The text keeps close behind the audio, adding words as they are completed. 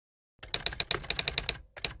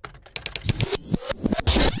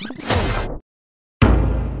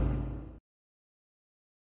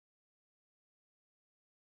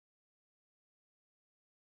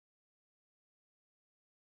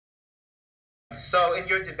So in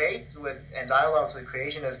your debates with and dialogues with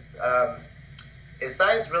creationists, is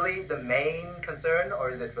science really the main concern,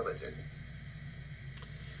 or is it religion?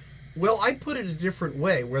 Well, I'd put it a different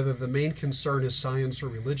way, whether the main concern is science or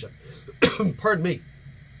religion. Pardon me.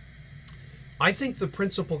 I think the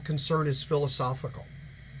principal concern is philosophical,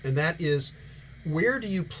 and that is, where do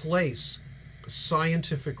you place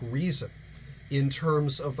scientific reason in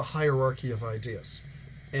terms of the hierarchy of ideas?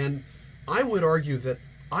 And I would argue that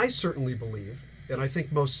I certainly believe, and I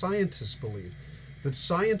think most scientists believe, that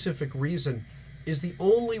scientific reason is the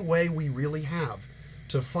only way we really have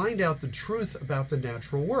to find out the truth about the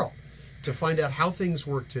natural world, to find out how things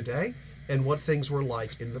work today and what things were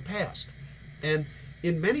like in the past. And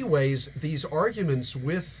in many ways, these arguments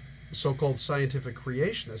with so-called scientific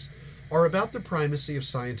creationists are about the primacy of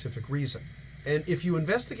scientific reason. And if you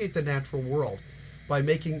investigate the natural world by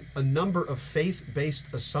making a number of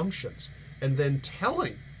faith-based assumptions and then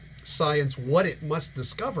telling science what it must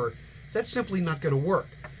discover, that's simply not going to work,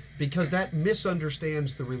 because that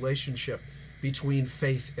misunderstands the relationship between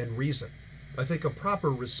faith and reason. I think a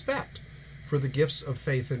proper respect for the gifts of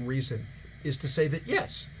faith and reason is to say that,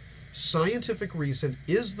 yes, scientific reason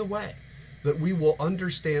is the way that we will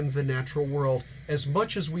understand the natural world as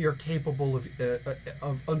much as we are capable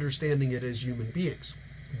of understanding it as human beings.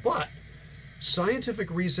 But scientific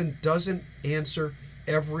reason doesn't answer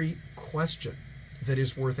every question that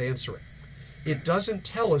is worth answering. It doesn't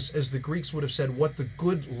tell us, as the Greeks would have said, what the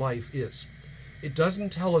good life is. It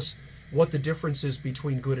doesn't tell us what the difference is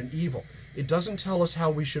between good and evil. It doesn't tell us how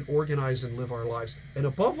we should organize and live our lives. And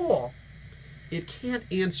above all, it can't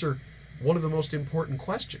answer one of the most important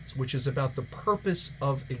questions, which is about the purpose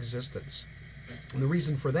of existence. And the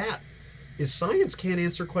reason for that is science can't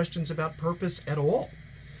answer questions about purpose at all.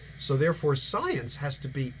 So therefore, science has to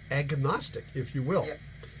be agnostic, if you will,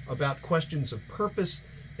 about questions of purpose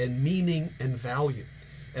and meaning and value.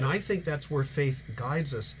 And I think that's where faith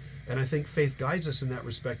guides us. And I think faith guides us in that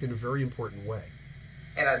respect in a very important way.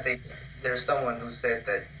 And I think there's someone who said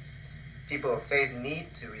that people of faith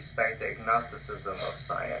need to respect the agnosticism of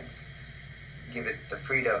science, give it the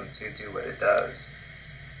freedom to do what it does.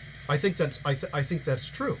 I think that's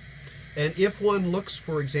true. And if one looks,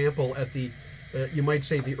 for example, at the you might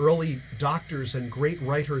say the early doctors and great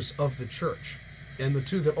writers of the church, and the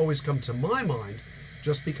two that always come to my mind,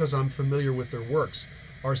 just because I'm familiar with their works,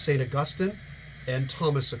 are St. Augustine and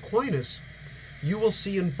Thomas Aquinas, you will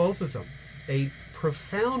see in both of them a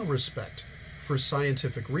profound respect for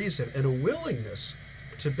scientific reason and a willingness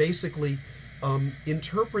to basically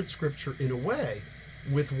interpret Scripture in a way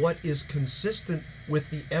with what is consistent with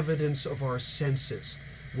the evidence of our senses,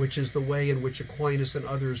 which is the way in which Aquinas and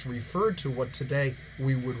others referred to what today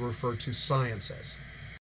we would refer to science as.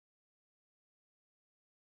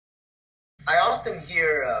 I often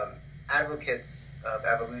hear advocates of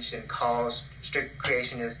evolution call strict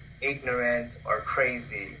creationists ignorant or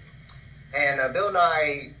crazy. And Bill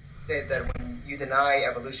Nye said that when you deny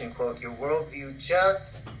evolution, quote, your worldview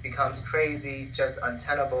just becomes crazy, just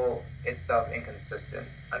untenable, itself inconsistent,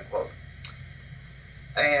 unquote.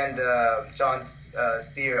 And John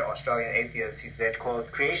Steer, Australian atheist, he said,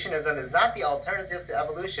 quote, creationism is not the alternative to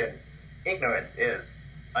evolution. Ignorance is,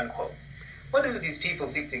 unquote. What do these people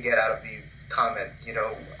seek to get out of these comments? You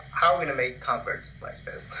know, how are we going to make converts like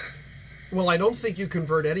this? Well, I don't think you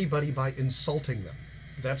convert anybody by insulting them.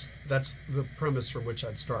 That's the premise from which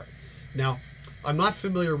I'd start. Now, I'm not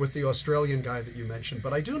familiar with the Australian guy that you mentioned,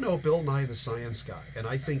 but I do know Bill Nye the Science Guy, and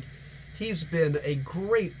I think he's been a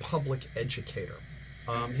great public educator.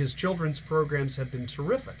 His children's programs have been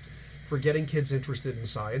terrific for getting kids interested in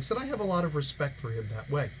science, and I have a lot of respect for him that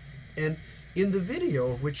way. And in the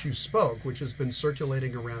video of which you spoke, which has been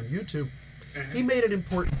circulating around YouTube, he made an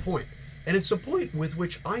important point, and it's a point with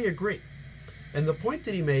which I agree. And the point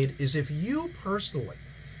that he made is, if you personally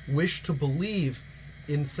wish to believe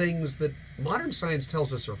in things that modern science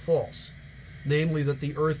tells us are false, namely that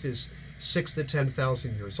the Earth is 6,000 to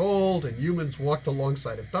 10,000 years old and humans walked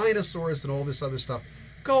alongside of dinosaurs and all this other stuff,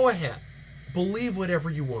 go ahead. Believe whatever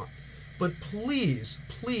you want. But please,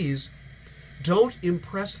 please don't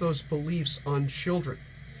impress those beliefs on children.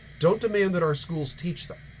 Don't demand that our schools teach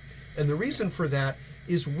them. And the reason for that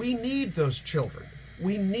is we need those children.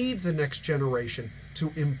 We need the next generation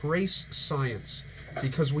to embrace science,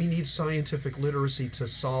 because we need scientific literacy to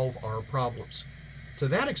solve our problems. To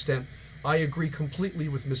that extent, I agree completely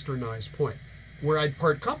with Mr. Nye's point. Where I'd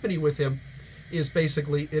part company with him is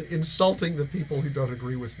basically in insulting the people who don't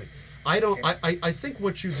agree with me. I think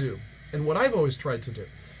what you do, and what I've always tried to do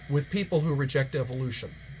with people who reject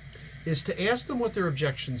evolution, is to ask them what their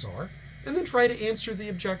objections are, and then try to answer the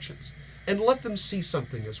objections. and let them see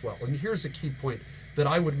something as well. And here's a key point that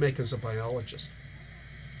I would make as a biologist.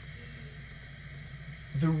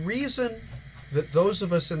 The reason that those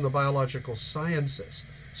of us in the biological sciences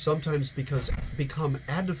sometimes become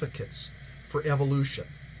advocates for evolution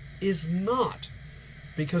is not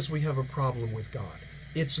because we have a problem with God.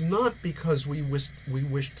 It's not because we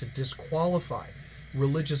wish to disqualify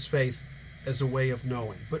religious faith as a way of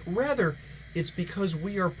knowing, but rather it's because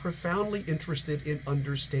we are profoundly interested in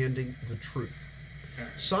understanding the truth.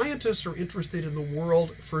 Scientists are interested in the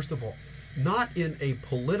world, first of all, not in a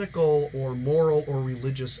political or moral or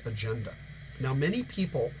religious agenda. Now, many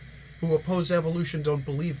people who oppose evolution don't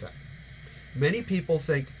believe that. Many people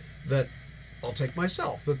think that, I'll take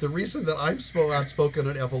myself, that the reason that I've outspoken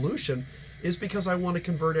on evolution is because I want to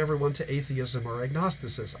convert everyone to atheism or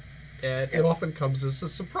agnosticism. And it often comes as a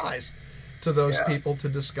surprise to those people to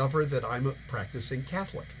discover that I'm a practicing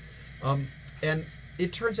Catholic. And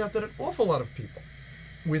it turns out that an awful lot of people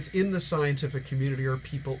within the scientific community are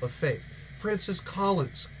people of faith. Francis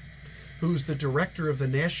Collins, who's the director of the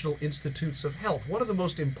National Institutes of Health, one of the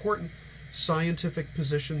most important scientific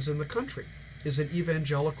positions in the country, is an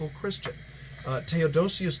evangelical Christian.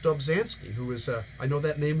 Theodosius Dobzhansky, who is, I know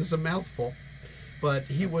that name is a mouthful, but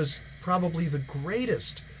he was probably the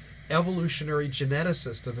greatest evolutionary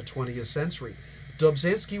geneticist of the 20th century.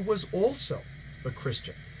 Dobzhansky was also a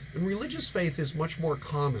Christian. And religious faith is much more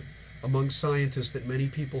common among scientists than many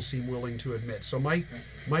people seem willing to admit. So my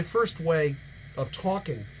first way of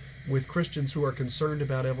talking with Christians who are concerned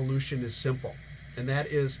about evolution is simple. And that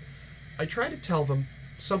is, I try to tell them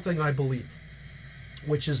something I believe,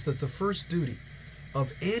 which is that the first duty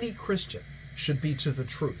of any Christian should be to the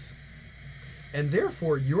truth. And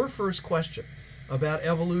therefore, your first question about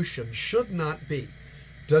evolution should not be,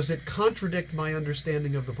 does it contradict my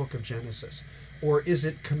understanding of the book of Genesis? Or is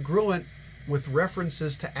it congruent with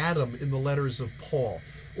references to Adam in the letters of Paul?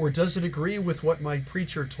 Or does it agree with what my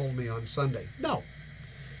preacher told me on Sunday? No.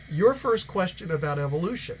 Your first question about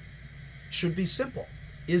evolution should be simple.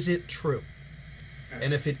 Is it true?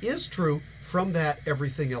 And if it is true, from that,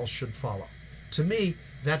 everything else should follow. To me,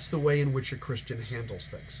 that's the way in which a Christian handles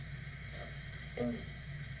things. And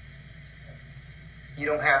you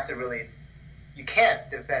don't have to really, you can't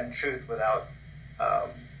defend truth without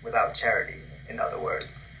charity, in other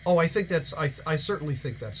words. Oh, I think I certainly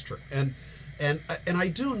think that's true. And I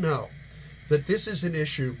do know that this is an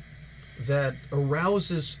issue that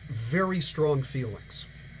arouses very strong feelings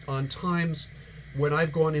on times when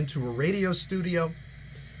I've gone into a radio studio,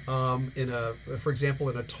 for example,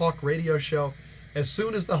 in a talk radio show. As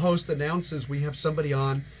soon as the host announces we have somebody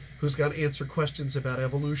on who's going to answer questions about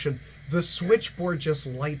evolution, the switchboard just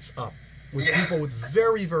lights up with people with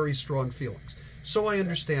very, very strong feelings. So I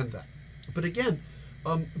understand that. But again,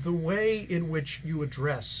 the way in which you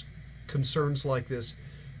address concerns like this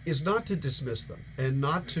is not to dismiss them and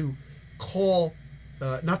not to call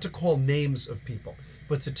names of people,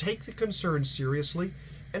 but to take the concern seriously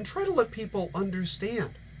and try to let people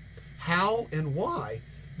understand how and why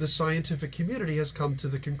the scientific community has come to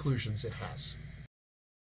the conclusions it has.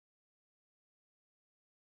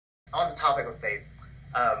 On the topic of faith,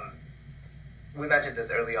 we mentioned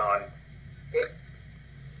this early on.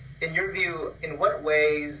 In your view, in what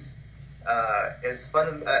ways is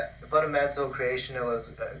fundamental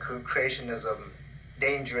creationism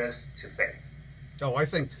dangerous to faith? Oh, I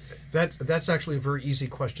think that's actually a very easy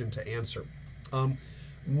question to answer.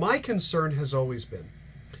 My concern has always been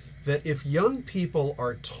that if young people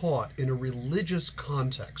are taught in a religious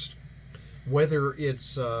context, whether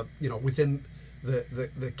it's within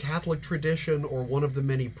the Catholic tradition or one of the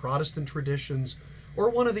many Protestant traditions or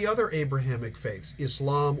one of the other Abrahamic faiths,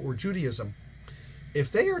 Islam or Judaism,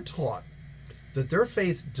 if they are taught that their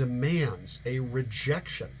faith demands a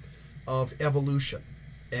rejection of evolution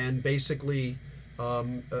and basically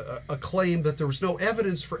a claim that there was no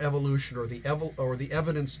evidence for evolution or the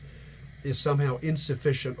evidence is somehow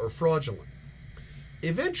insufficient or fraudulent,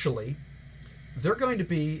 eventually they're going to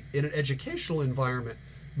be in an educational environment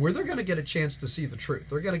where they're going to get a chance to see the truth.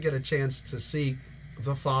 They're going to get a chance to see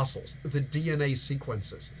the fossils, the DNA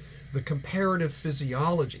sequences, the comparative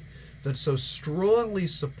physiology that so strongly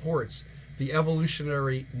supports the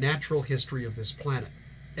evolutionary natural history of this planet.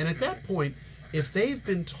 And at that point, if they've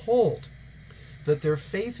been told that their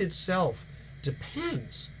faith itself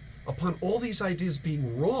depends upon all these ideas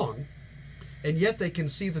being wrong, and yet they can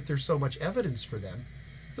see that there's so much evidence for them,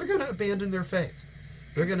 they're going to abandon their faith.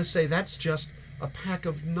 They're going to say, that's just a pack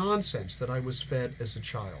of nonsense that I was fed as a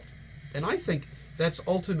child. And I think that's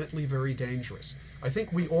ultimately very dangerous. I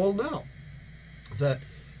think we all know that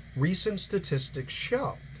recent statistics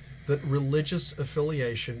show that religious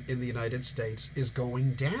affiliation in the United States is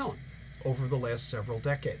going down over the last several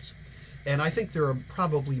decades. And I think there are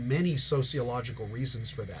probably many sociological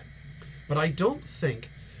reasons for that. But I don't think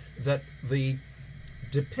that the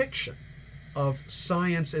depiction of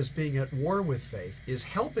science as being at war with faith is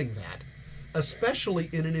helping that, especially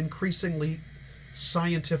in an increasingly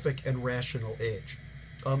scientific and rational age.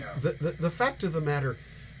 The fact of the matter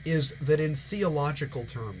is that in theological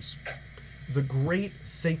terms, the great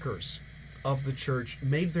thinkers of the church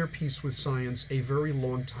made their peace with science a very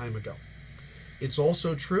long time ago. It's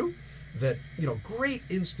also true that, great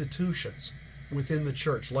institutions within the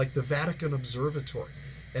church, like the Vatican Observatory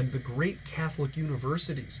and the great Catholic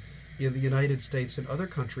universities in the United States and other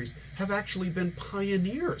countries, have actually been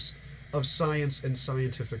pioneers of science and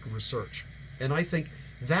scientific research. And I think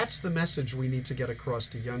that's the message we need to get across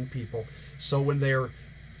to young people, so when they're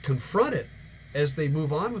confronted as they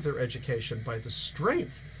move on with their education by the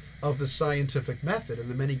strength of the scientific method and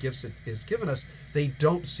the many gifts it has given us, they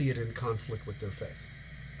don't see it in conflict with their faith.